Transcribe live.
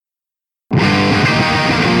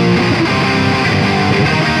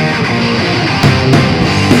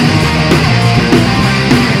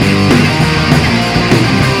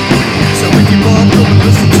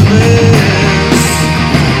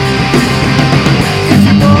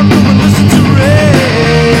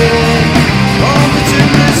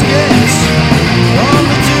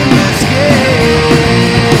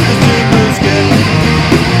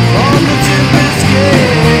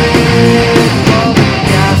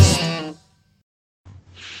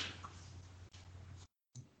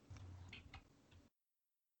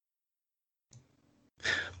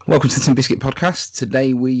Welcome to the Tin Biscuit Podcast.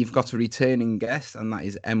 Today we've got a returning guest, and that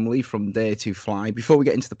is Emily from Dare to Fly. Before we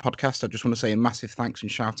get into the podcast, I just want to say a massive thanks and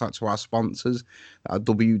shout out to our sponsors at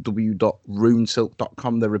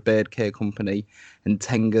www.runesilk.com. They're a bird care company, and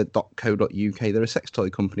tenga.co.uk. They're a sex toy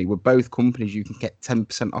company. We're both companies you can get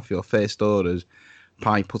 10% off your first orders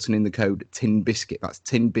by putting in the code Tin Biscuit. That's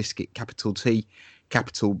Tin Biscuit, capital T,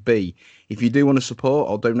 capital B. If you do want to support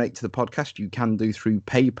or donate to the podcast, you can do through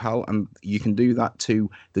PayPal, and you can do that to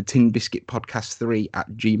the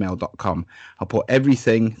tinbiscuitpodcast3@gmail.com. I'll put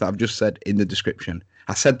everything that I've just said in the description.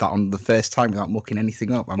 I said that on the first time without mucking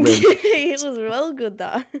anything up. I'm really It was well good,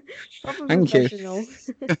 that. Proper Thank you. professional.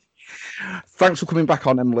 Thanks for coming back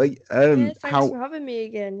on, Emily. Yeah, thanks How for having me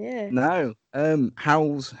again, yeah. no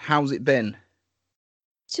how's it been?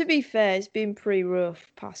 To be fair, it's been pretty rough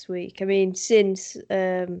past week. I mean, since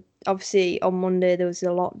obviously on Monday there was a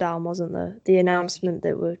lockdown, wasn't there? The announcement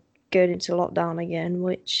that we're going into lockdown again,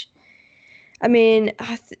 which, I mean,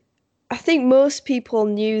 I think most people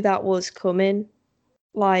knew that was coming.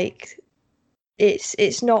 Like,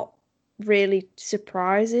 it's not really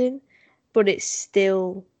surprising, but it's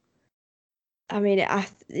still, I mean,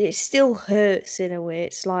 it still hurts in a way.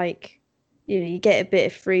 It's like, you get a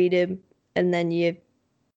bit of freedom, and then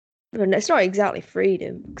well, it's not exactly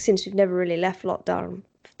freedom since we've never really left lockdown,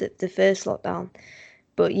 the first lockdown,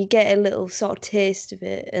 but you get a little sort of taste of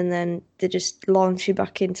it, and then they just launch you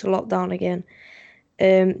back into lockdown again.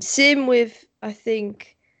 Same with, I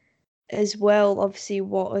think, as well, obviously,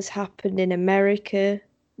 what has happened in America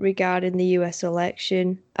regarding the US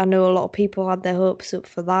election. I know a lot of people had their hopes up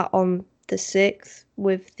for that on the 6th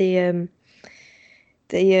with the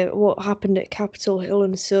what happened at Capitol Hill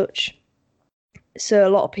and such. So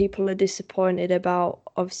a lot of people are disappointed about,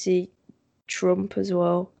 obviously, Trump as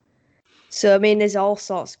well. So I mean, there's all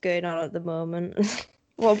sorts going on at the moment.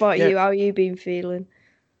 What about Yeah, you? How you been feeling?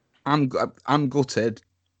 I'm gutted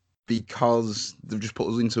because they've just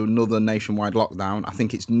put us into another nationwide lockdown. I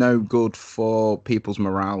think it's no good for people's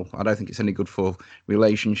morale. I don't think it's any good for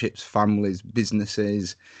relationships, families,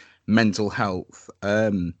 businesses, mental health.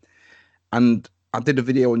 And I did a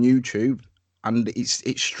video on YouTube, and it's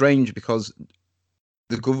strange because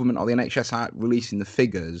the government or the NHS aren't releasing the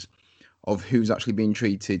figures of who's actually being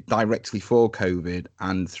treated directly for COVID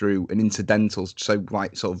and through an incidental. So,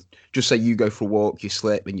 like, sort of, just say you go for a walk, you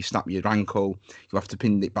slip and you snap your ankle, you have to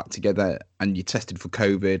pin it back together, and you're tested for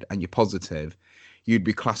COVID and you're positive, you'd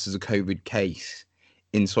be classed as a COVID case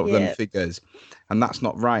in sort of them Yeah, figures. And that's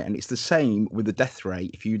not right. And it's the same with the death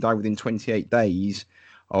rate. If you die within 28 days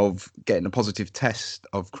of getting a positive test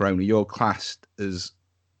of corona, you're classed as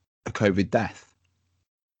a COVID death.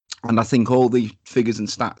 And I think all the figures and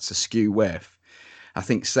stats are skew with. I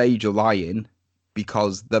think Sage are lying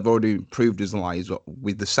because they've already proved as lies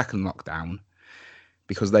with the second lockdown,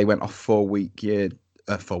 because they went off 4 week year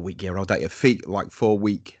old data, 4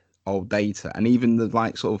 week old data. And even the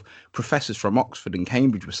like sort of professors from Oxford and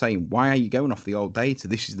Cambridge were saying, why are you going off the old data?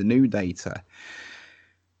 This is the new data.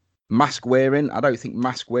 Mask wearing, I don't think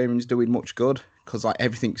mask wearing is doing much good because like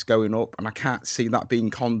everything's going up, and I can't see that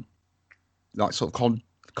being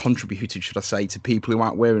contributed, should I say, to people who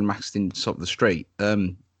aren't wearing masks in sort of the street,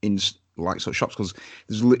 in like sort of shops, because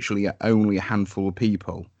there's literally only a handful of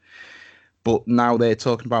people. But now they're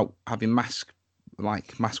talking about having mask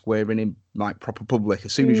wearing in like proper public.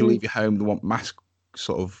 As soon as you leave your home, they want mask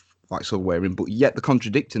sort of wearing, but yet they're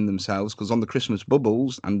contradicting themselves because on the Christmas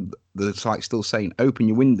bubbles, and the site still saying open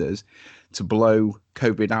your windows to blow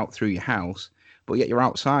COVID out through your house, but yet you're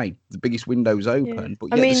outside, the biggest windows yeah. open,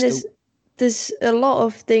 but I yet mean, there's still. there's a lot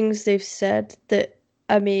of things they've said that,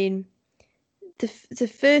 I mean, the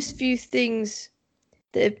first few things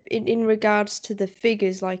that in regards to the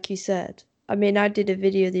figures, like you said. I mean, I did a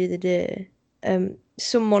video the other day.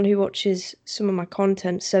 Someone who watches some of my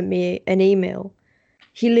content sent me an email.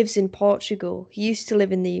 He lives in Portugal. He used to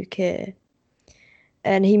live in the UK,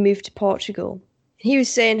 and he moved to Portugal. He was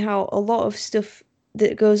saying how a lot of stuff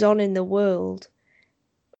that goes on in the world,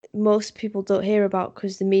 most people don't hear about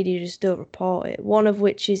because the media just don't report it. One of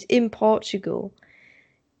which is in Portugal,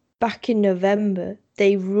 back in November,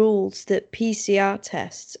 they ruled that PCR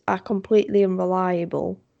tests are completely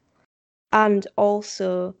unreliable, and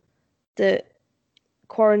also that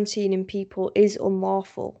quarantining people is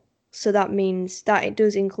unlawful. So that means that it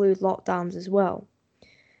does include lockdowns as well.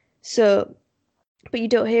 So, but you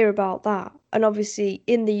don't hear about that. And obviously,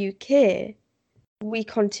 in the UK, we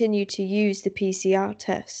continue to use the PCR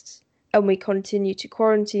tests, and we continue to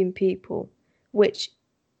quarantine people, which,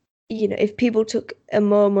 if people took a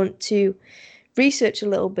moment to research a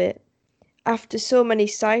little bit, after so many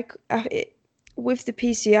with the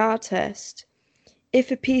PCR test,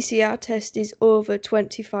 if a PCR test is over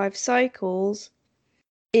 25 cycles,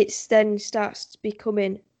 it then starts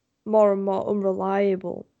becoming more and more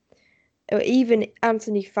unreliable. Even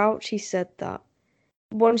Anthony Fauci said that.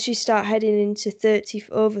 Once you start heading into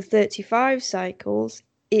over 35 cycles,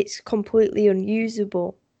 it's completely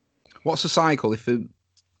unusable. What's a cycle? If you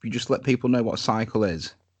just let people know what a cycle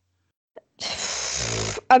is.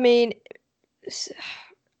 I mean,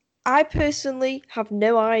 I personally have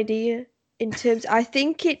no idea in terms. I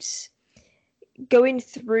think it's going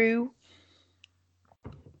through.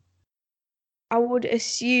 I would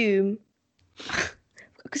assume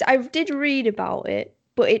because I did read about it,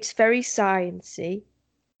 but it's very sciencey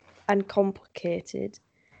and complicated.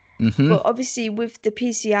 Mm-hmm. But obviously, with the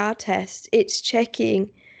PCR test, it's checking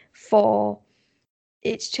for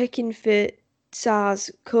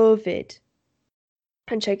SARS-CoV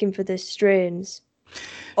and checking for the strains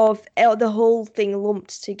of the whole thing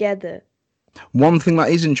lumped together. One thing that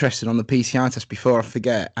is interesting on the PCR test, before I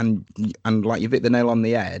forget, and like you've hit the nail on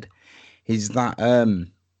the head, is that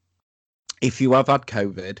if you have had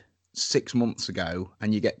COVID 6 months ago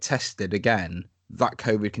and you get tested again, that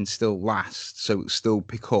COVID can still last, so it'll still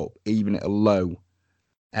pick up even at a low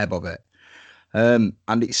ebb of it. And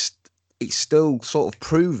it's still sort of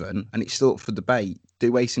proven, and it's still up for debate.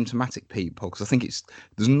 Do asymptomatic people? Because I think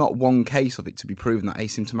there's not one case of it to be proven that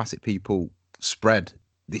asymptomatic people spread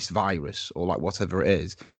this virus or like whatever it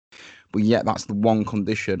is. But yet that's the one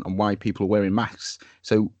condition and why people are wearing masks.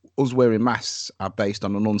 So us wearing masks are based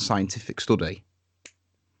on an unscientific study.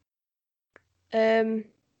 The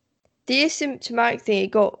asymptomatic thing,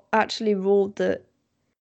 it got actually ruled that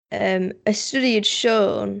a study had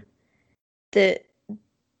shown that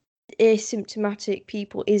asymptomatic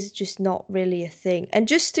people is just not really a thing. And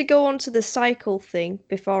just to go on to the cycle thing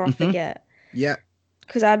before I forget, Yeah.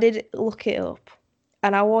 because I did look it up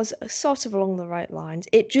and I was sort of along the right lines.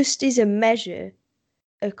 It just is a measure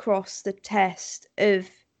across the test of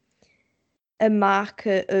a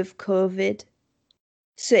marker of COVID.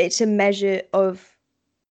 So it's a measure of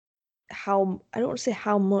how, I don't want to say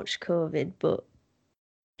how much COVID, but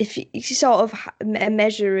if it's sort of a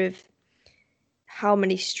measure of how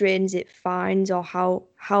many strains it finds or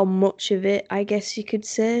how much of it, I guess you could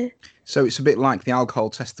say. So it's a bit like the alcohol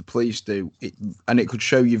test the police do, and it could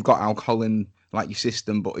show you've got alcohol in like your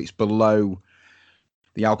system, but it's below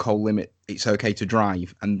the alcohol limit. It's okay to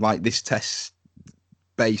drive, and like this test,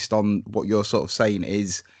 based on what you're sort of saying,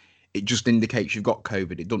 is it just indicates you've got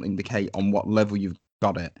COVID. It doesn't indicate on what level you've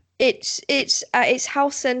got it. It's how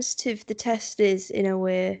sensitive the test is in a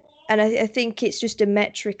way, and I think it's just a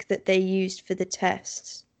metric that they used for the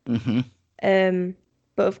tests. Mm-hmm.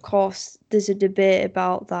 But of course, there's a debate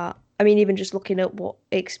about that. I mean, even just looking at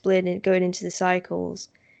going into the cycles,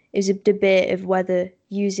 is a debate of whether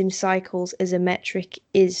using cycles as a metric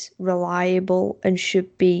is reliable and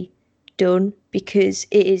should be done, because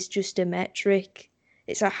it is just a metric.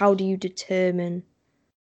 It's like, how do you determine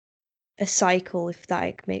a cycle, if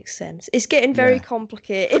that makes sense? It's getting very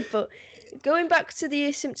complicated, but going back to the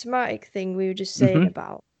asymptomatic thing we were just saying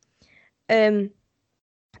about, there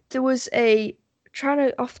was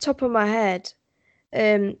off the top of my head,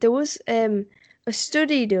 there was a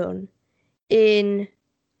study done in,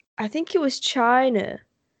 I think it was China.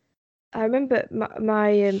 I remember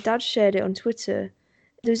my dad shared it on Twitter.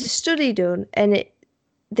 There was a study done, and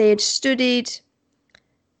they had studied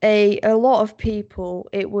a lot of people.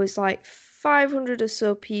 It was like 500 or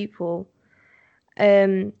so people,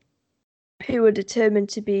 who were determined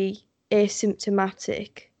to be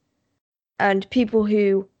asymptomatic, and people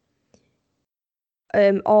who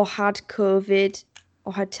or had COVID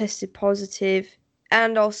or had tested positive,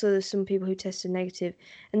 and also there's some people who tested negative,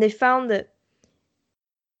 and they found that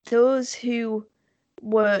those who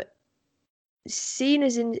were seen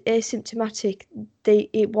as asymptomatic,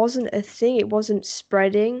 it wasn't a thing, it wasn't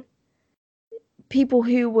spreading. People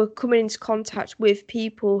who were coming into contact with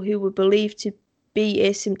people who were believed to be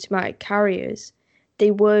asymptomatic carriers,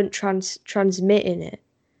 they weren't transmitting it.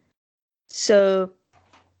 So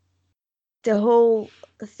the whole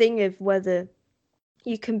thing of whether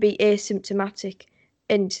you can be asymptomatic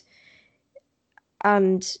and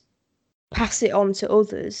pass it on to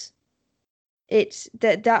others, it's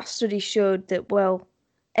that study showed that, well,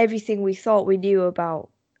 everything we thought we knew about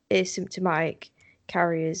asymptomatic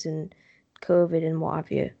carriers and COVID and what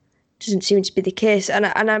have you doesn't seem to be the case. And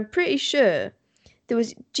I'm pretty sure there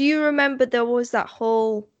was, do you remember there was that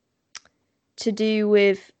whole to do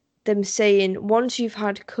with them saying once you've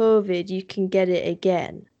had COVID you can get it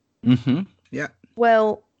again? Yeah.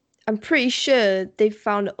 Well, I'm pretty sure they've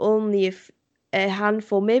found only a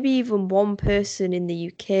handful, maybe even one person in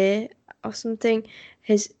the UK. or something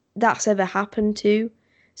that's ever happened to.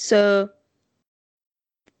 So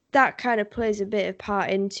that kind of plays a bit of part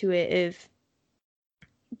into it of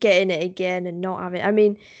getting it again and not having. I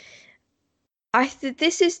mean,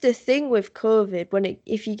 this is the thing with COVID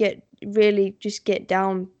if you get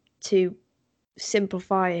down to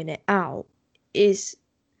simplifying it out, is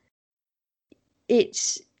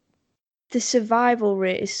it's the survival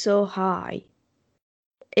rate is so high.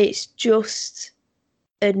 It's just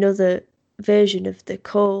another version of the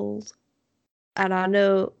cold. And I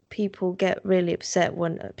know people get really upset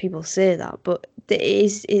when people say that, but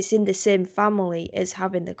it's in the same family as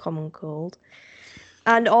having the common cold.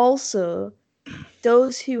 And also,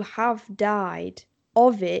 those who have died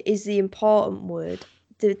of it is the important word.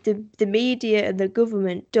 The media and the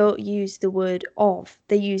government don't use the word of,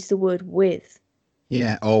 they use the word with.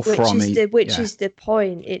 Yeah, or Which from is it. the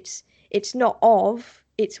point. It's not of,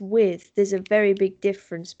 it's with. There's a very big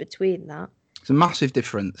difference between that. It's a massive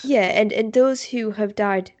difference. Yeah, and those who have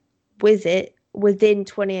died with it within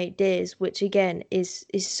 28 days, which again is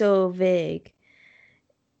so vague,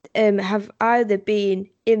 have either been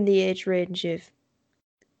in the age range of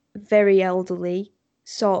very elderly,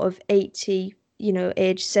 sort of 80,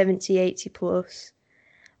 age 70, 80 plus,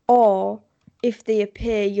 or if they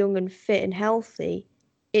appear young and fit and healthy,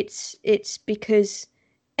 it's because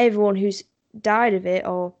everyone who's died of it,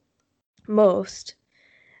 or most,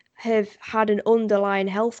 have had an underlying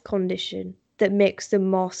health condition that makes them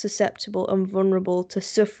more susceptible and vulnerable to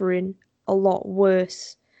suffering a lot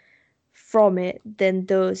worse from it than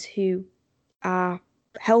those who are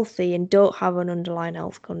healthy and don't have an underlying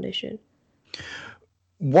health condition.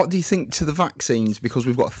 What do you think to the vaccines? Because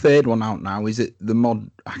we've got a third one out now. Is it the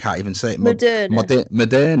I can't even say it.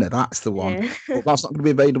 Moderna, that's the one. Yeah. But that's not going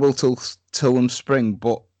to be available till spring.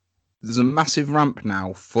 But there's a massive ramp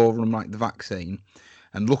now for them, like the vaccine.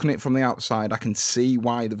 And looking at it from the outside, I can see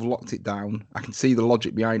why they've locked it down. I can see the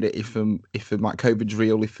logic behind it. If like COVID's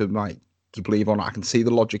real, if like to believe on it, I can see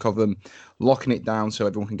the logic of them locking it down so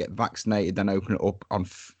everyone can get vaccinated, then open it up on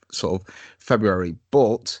sort of February.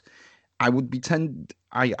 But I would would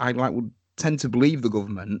tend to believe the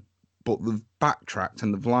government, but they've backtracked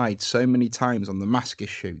and they've lied so many times on the mask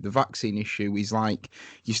issue. The vaccine issue is like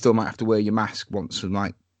you still might have to wear your mask once, and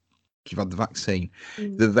like you've had the vaccine.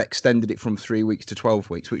 They've extended it from 3 weeks to 12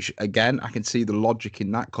 weeks, which again I can see the logic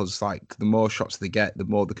in that, because like the more shots they get, the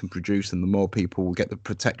more they can produce, and the more people will get the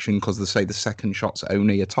protection, because they say the second shot's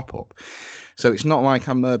only a top up. So it's not like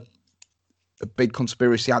I'm a big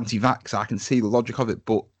conspiracy anti-vax. I can see the logic of it,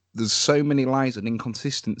 but there's so many lies and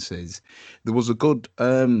inconsistencies. There was a good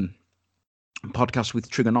podcast with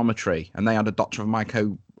Trigonometry, and they had a doctor of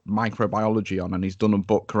microbiology on, and he's done a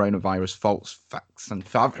book, Coronavirus False Facts and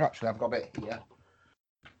Actually, I've got it here.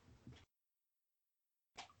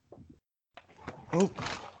 Oh,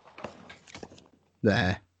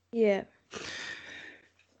 there. Yeah.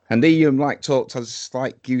 And he talked, as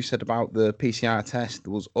like you said, about the PCR test.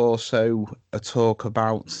 There was also a talk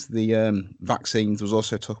about the vaccines. There was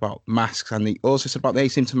also talk about masks, and he also said about the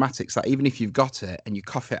asymptomatics, that even if you've got it and you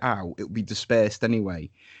cough it out, it'll be dispersed anyway,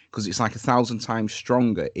 because it's like 1,000 times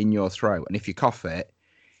stronger in your throat. And if you cough it,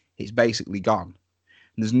 it's basically gone.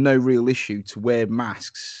 And there's no real issue to wear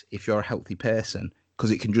masks if you're a healthy person,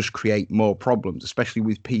 because it can just create more problems, especially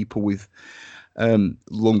with people with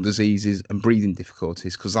lung diseases and breathing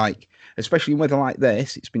difficulties, because like especially in weather like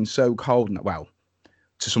this, it's been so cold, and well,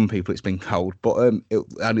 to some people it's been cold, but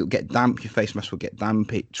it'll get damp. Your face mask will get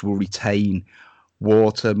damp. It will retain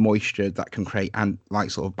water, moisture that can create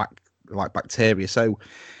bacteria. So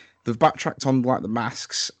they've backtracked on like the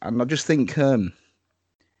masks, and I just think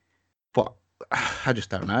but I just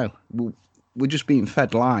don't know. We're just being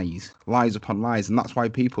fed lies upon lies, and that's why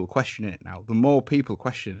people are questioning it now. The more people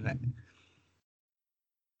questioning it,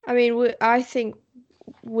 I mean, I think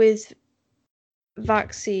with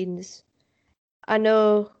vaccines, I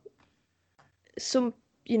know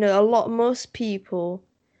most people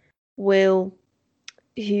who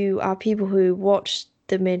are people who watch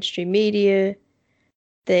the mainstream media,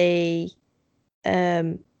 they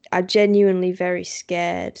are genuinely very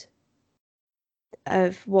scared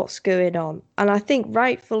of what's going on. And I think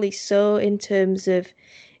rightfully so, in terms of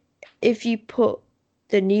if you put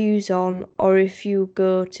the news on, or if you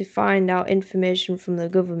go to find out information from the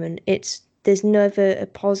government, there's never a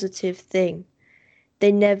positive thing.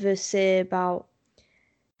 They never say about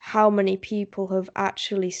how many people have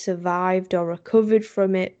actually survived or recovered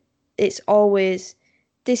from it. It's always,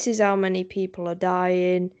 this is how many people are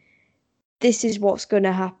dying, this is what's going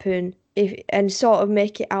to happen, and sort of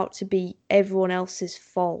make it out to be everyone else's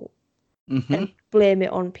fault and blame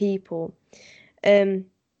it on people.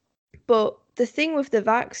 But But the thing with the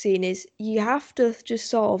vaccine is you have to just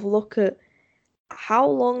sort of look at how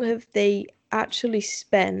long have they actually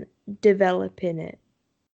spent developing it?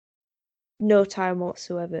 No time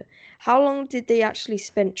whatsoever. How long did they actually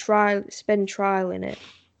spend trialing it?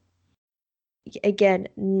 Again,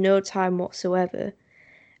 no time whatsoever.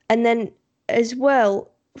 And then as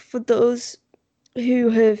well, for those who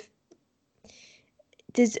have,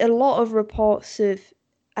 there's a lot of reports of,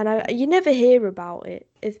 and you never hear about it,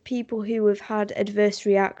 of people who have had adverse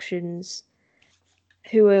reactions,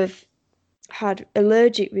 who have had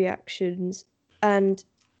allergic reactions, and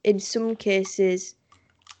in some cases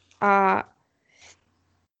are,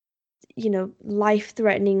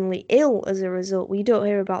 life-threateningly ill as a result. We don't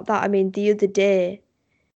hear about that. I mean, the other day,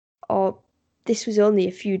 or this was only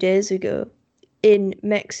a few days ago, in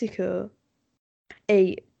Mexico,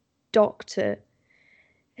 a doctor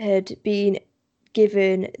had been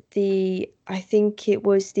given I think it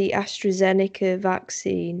was the AstraZeneca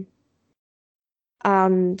vaccine,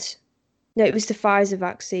 and no, it was the Pfizer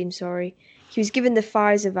vaccine, sorry. He was given the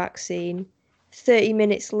Pfizer vaccine. 30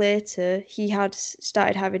 minutes later, he had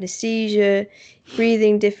started having a seizure,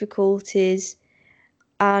 breathing difficulties,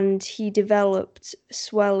 and he developed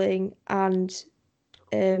swelling and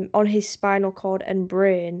on his spinal cord and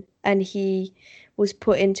brain, and he was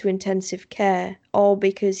put into intensive care, all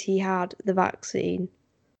because he had the vaccine.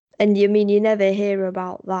 And you mean you never hear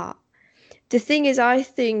about that. The thing is,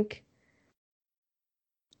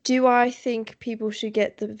 do I think people should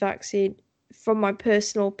get the vaccine? From my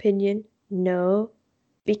personal opinion, no,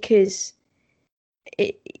 because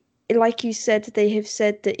it, like you said, they have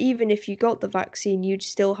said that even if you got the vaccine, you'd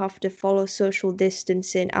still have to follow social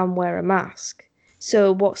distancing and wear a mask.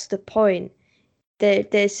 So what's the point?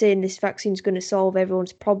 They're saying this vaccine's going to solve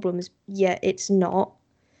everyone's problems, yet it's not.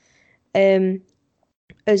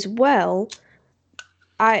 As well,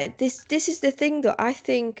 this is the thing that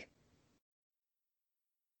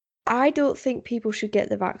I don't think people should get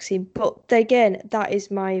the vaccine, but again, that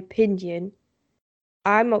is my opinion.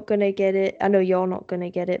 I'm not going to get it. I know you're not going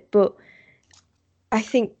to get it, but I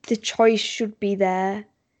think the choice should be there.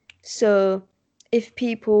 So if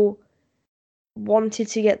people wanted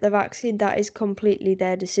to get the vaccine, that is completely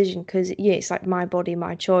their decision, because yeah, it's like my body,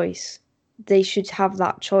 my choice. They should have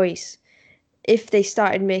that choice. If they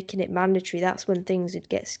started making it mandatory, that's when things would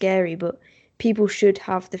get scary, but people should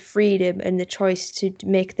have the freedom and the choice to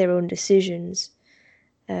make their own decisions.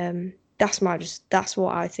 That's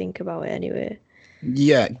what I think about it anyway.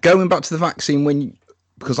 Yeah, going back to the vaccine,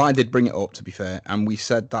 because I did bring it up, to be fair, and we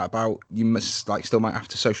said that about you must still might have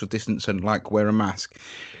to social distance and wear a mask.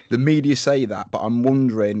 The media say that, but I'm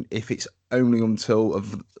wondering if it's only until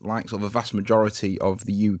sort of a vast majority of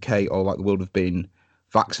the UK or the world have been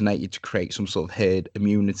vaccinated to create some sort of herd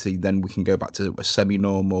immunity, then we can go back to a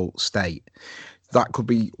semi-normal state. That could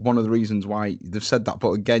be one of the reasons why they've said that.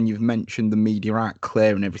 But again, you've mentioned the media aren't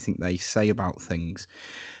clear in everything they say about things.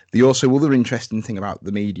 The also other interesting thing about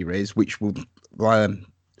the media is, which will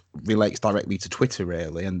relates directly to Twitter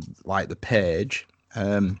really, and the page,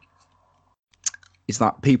 is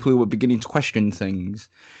that people who are beginning to question things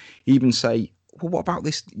even say, well, what about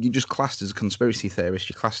this? You're just classed as a conspiracy theorist.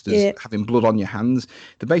 You're classed as having blood on your hands.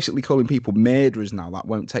 They're basically calling people murderers now that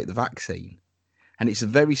won't take the vaccine. And it's a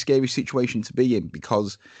very scary situation to be in,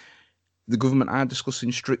 because the government are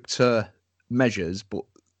discussing stricter measures, but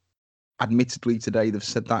admittedly today they've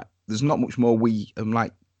said that there's not much more we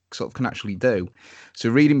can actually do. So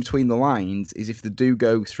reading between the lines is, if they do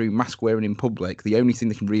go through mask wearing in public, the only thing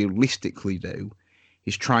they can realistically do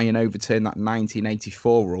is try and overturn that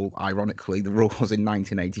 1984 rule. Ironically, the rule was in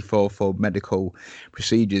 1984 for medical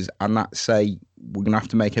procedures, and that say we're going to have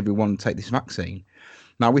to make everyone take this vaccine.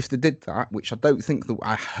 Now, if they did that, which I don't think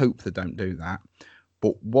I hope they don't do that,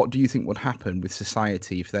 but what do you think would happen with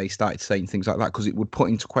society if they started saying things like that? Because it would put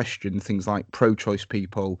into question things like pro-choice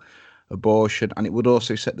people, abortion, and it would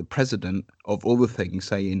also set the precedent of other things,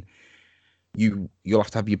 saying you'll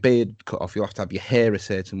have to have your beard cut off, you'll have to have your hair a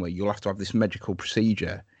certain way, you'll have to have this medical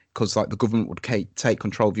procedure, because the government would take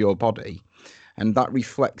control of your body. And that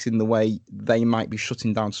reflects in the way they might be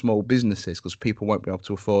shutting down small businesses, because people won't be able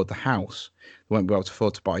to afford the house, they won't be able to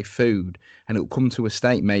afford to buy food, and it'll come to a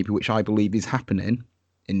state maybe, which I believe is happening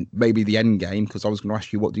in maybe the end game, because I was going to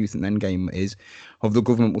ask you, what do you think the end game is, of the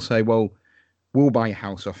government will say, well, we'll buy a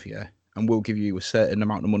house off you and we'll give you a certain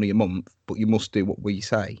amount of money a month, but you must do what we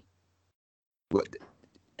say. But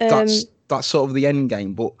that's sort of the end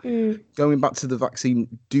game. But going back to the vaccine,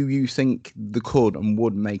 do you think they could and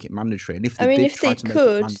would make it mandatory? And if they did try to make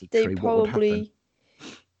it mandatory, what would happen?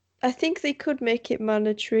 I think they could make it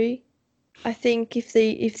mandatory. I think if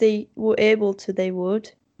they were able to, they would.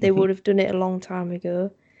 They would have done it a long time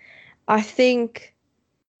ago. I think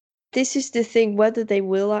this is the thing, whether they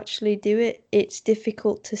will actually do it, it's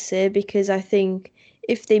difficult to say, because I think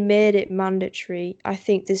if they made it mandatory, I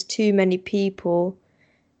think there's too many people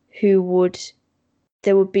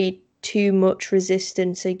there would be too much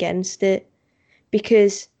resistance against it.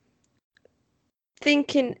 Because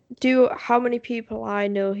how many people I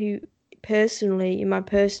know who personally, in my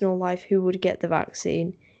personal life, who would get the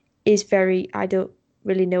vaccine I don't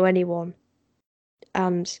really know anyone.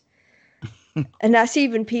 And that's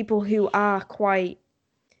even people who are quite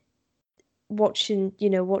watching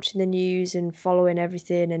the news and following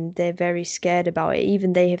everything, and they're very scared about it.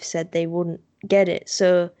 Even they have said they wouldn't get it.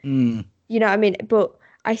 So, you know what I mean? But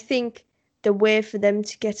I think the way for them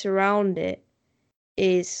to get around it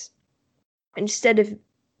is, instead of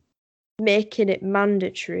making it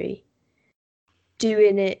mandatory,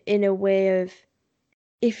 doing it in a way of,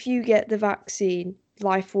 if you get the vaccine,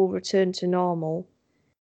 life will return to normal.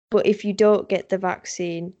 But if you don't get the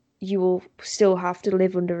vaccine, you will still have to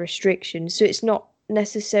live under restrictions. So it's not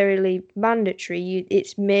necessarily mandatory.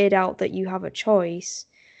 It's made out that you have a choice,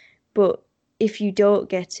 but if you don't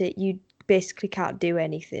get it, you basically can't do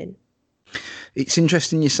anything. It's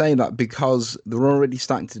interesting you say that, because they're already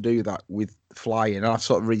starting to do that with flying, and I've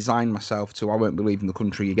sort of resigned myself to, I won't be leaving the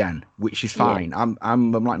country again, which is fine. Yeah.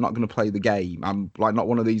 I'm like not going to play the game. I'm like not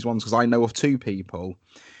one of these ones, because I know of 2 people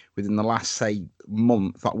within the last, say,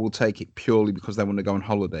 month that will take it purely because they want to go on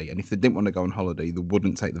holiday, and if they didn't want to go on holiday, they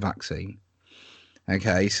wouldn't take the vaccine.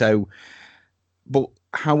 Okay, so, but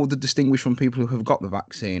how would they distinguish from people who have got the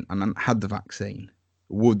vaccine and had the vaccine?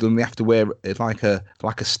 Would they have to wear it like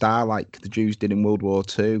a star, like the Jews did in World War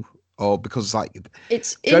II? Or because, like,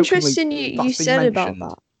 It's jokingly, interesting you that's been said about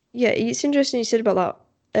mentioned. that. Yeah, it's interesting you said about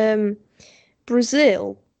that.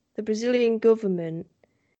 Brazil, the Brazilian government,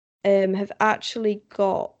 have actually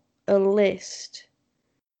got a list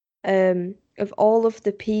of all of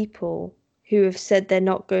the people who have said they're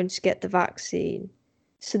not going to get the vaccine.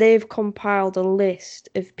 So they've compiled a list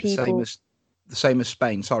of The same people. as the same as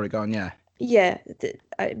Spain. Sorry, go on. Yeah, Yeah,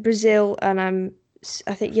 Brazil, and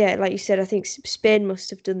I think, yeah, like you said, I think Spain must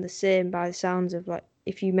have done the same by the sounds of, like,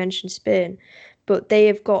 if you mention Spain, but they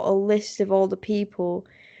have got a list of all the people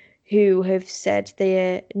who have said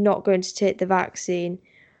they're not going to take the vaccine,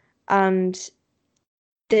 and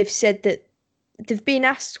they've said that they've been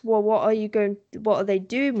asked, well, what are they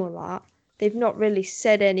doing with that? They've not really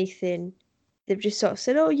said anything. They've just sort of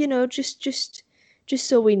said, oh, just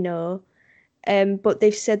so we know. But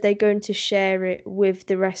they've said they're going to share it with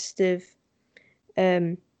the rest of,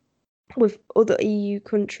 um, with other EU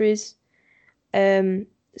countries.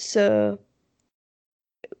 So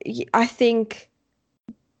I think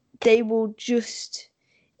they will just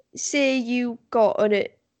say you got on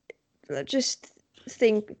it. Just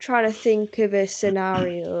trying to think of a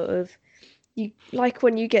scenario of, you, like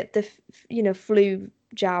when you get the flu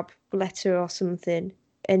jab letter or something,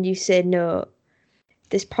 and you say no,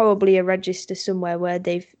 there's probably a register somewhere where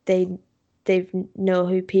they've know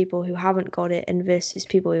who people who haven't got it and versus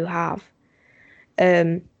people who have.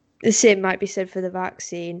 um the same might be said for the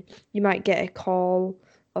vaccine. You might get a call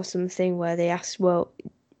or something where they ask, well,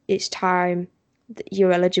 it's time that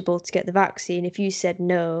you're eligible to get the vaccine. If you said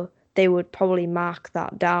no, they would probably mark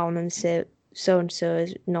that down and say so and so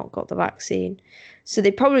has not got the vaccine. So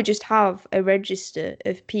they probably just have a register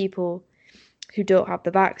of people who don't have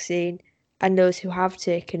the vaccine, and those who have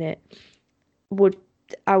taken it would,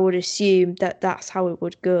 I would assume that that's how it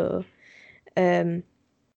would go. Um,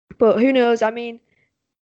 but who knows? I mean,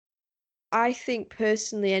 I think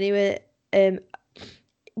personally, anyway, um,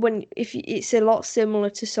 it's a lot similar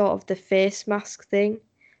to sort of the face mask thing.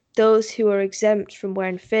 Those who are exempt from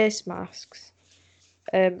wearing face masks,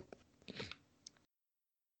 um,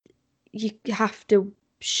 you have to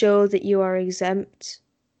show that you are exempt.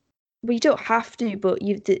 Well, you don't have to, but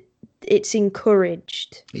it's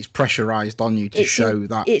encouraged. it's pressurized on you to show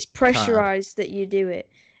that It's card. pressurized that you do it.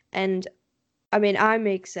 And I mean, I'm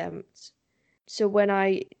exempt. So when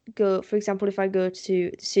I go, for example, if I go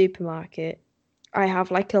to the supermarket, I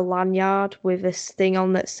have like a lanyard with this thing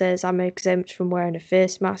on that says I'm exempt from wearing a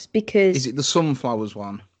face mask, Is because it the sunflowers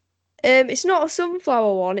one? it's not a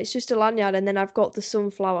sunflower one, it's just a lanyard, and then I've got the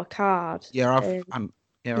sunflower card. Yeah, Um,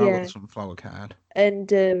 I've got the yeah, sunflower card.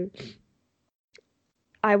 and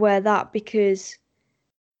I wear that because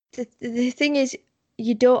the thing is,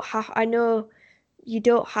 I know you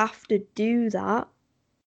don't have to do that.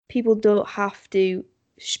 People don't have to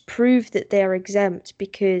prove that they're exempt,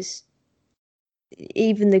 because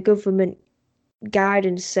even the government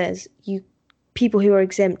guidance says people who are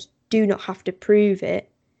exempt do not have to prove it.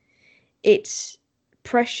 It's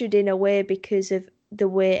pressured in a way because of the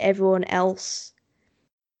way everyone else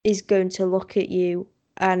is going to look at you,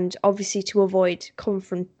 and obviously to avoid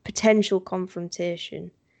potential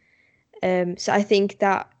confrontation. So I think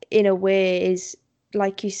that in a way is,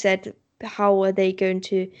 like you said, how are they going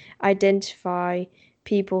to identify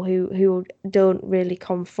people who don't really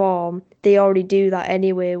conform? They already do that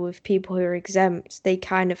anyway with people who are exempt. They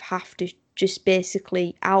kind of have to just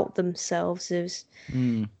basically out themselves as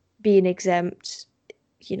being exempt.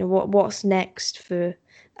 You know, what's next for?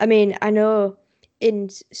 I mean, I know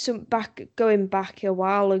going back a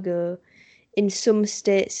while ago, in some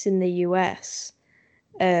states in the US,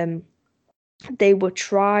 they were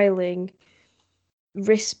trialing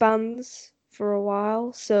wristbands for a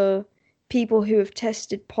while. So people who have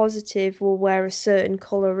tested positive will wear a certain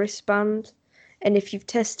color wristband, and if you've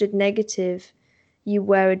tested negative, you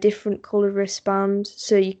wear a different color wristband,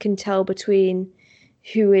 so you can tell between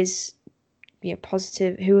who is, you know,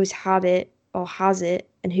 positive, who has had it or has it,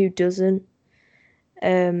 and who doesn't.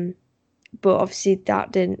 But obviously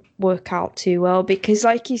that didn't work out too well because,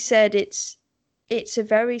 like you said, it's a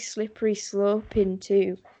very slippery slope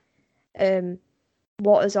into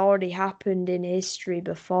what has already happened in history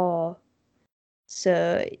before.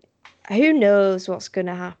 So who knows what's going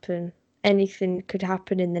to happen? Anything could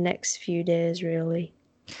happen in the next few days, really.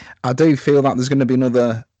 I do feel that there's going to be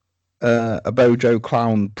another a Bojo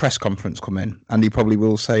Clown press conference coming, and he probably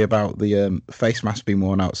will say about the face mask being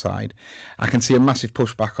worn outside. I can see a massive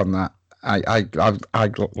pushback on that.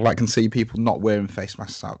 I can see people not wearing face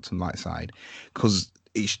masks out and outside because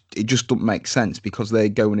it just doesn't make sense, because they're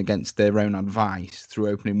going against their own advice through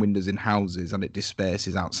opening windows in houses, and it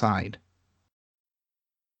disperses outside.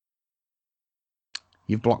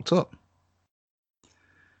 You've blocked up.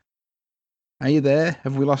 Are you there?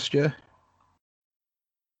 Have we lost you?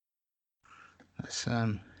 Let's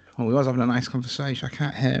well, we was having a nice conversation. I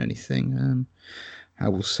can't hear anything. I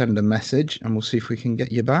will send a message and we'll see if we can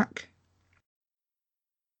get you back.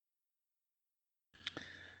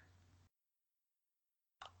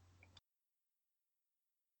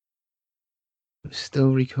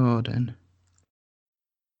 Still recording.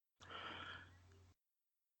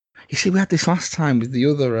 You see, we had this last time with the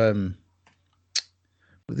other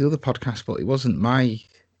podcast, but it wasn't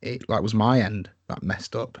was my end that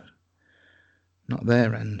messed up, not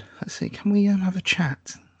their end. Let's see, can we have a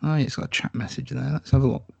chat? Oh, it's got a chat message there. Let's have a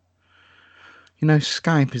look. You know,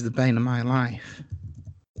 Skype is the bane of my life.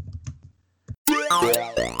 The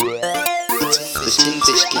Tin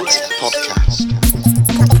Biscuits Podcast.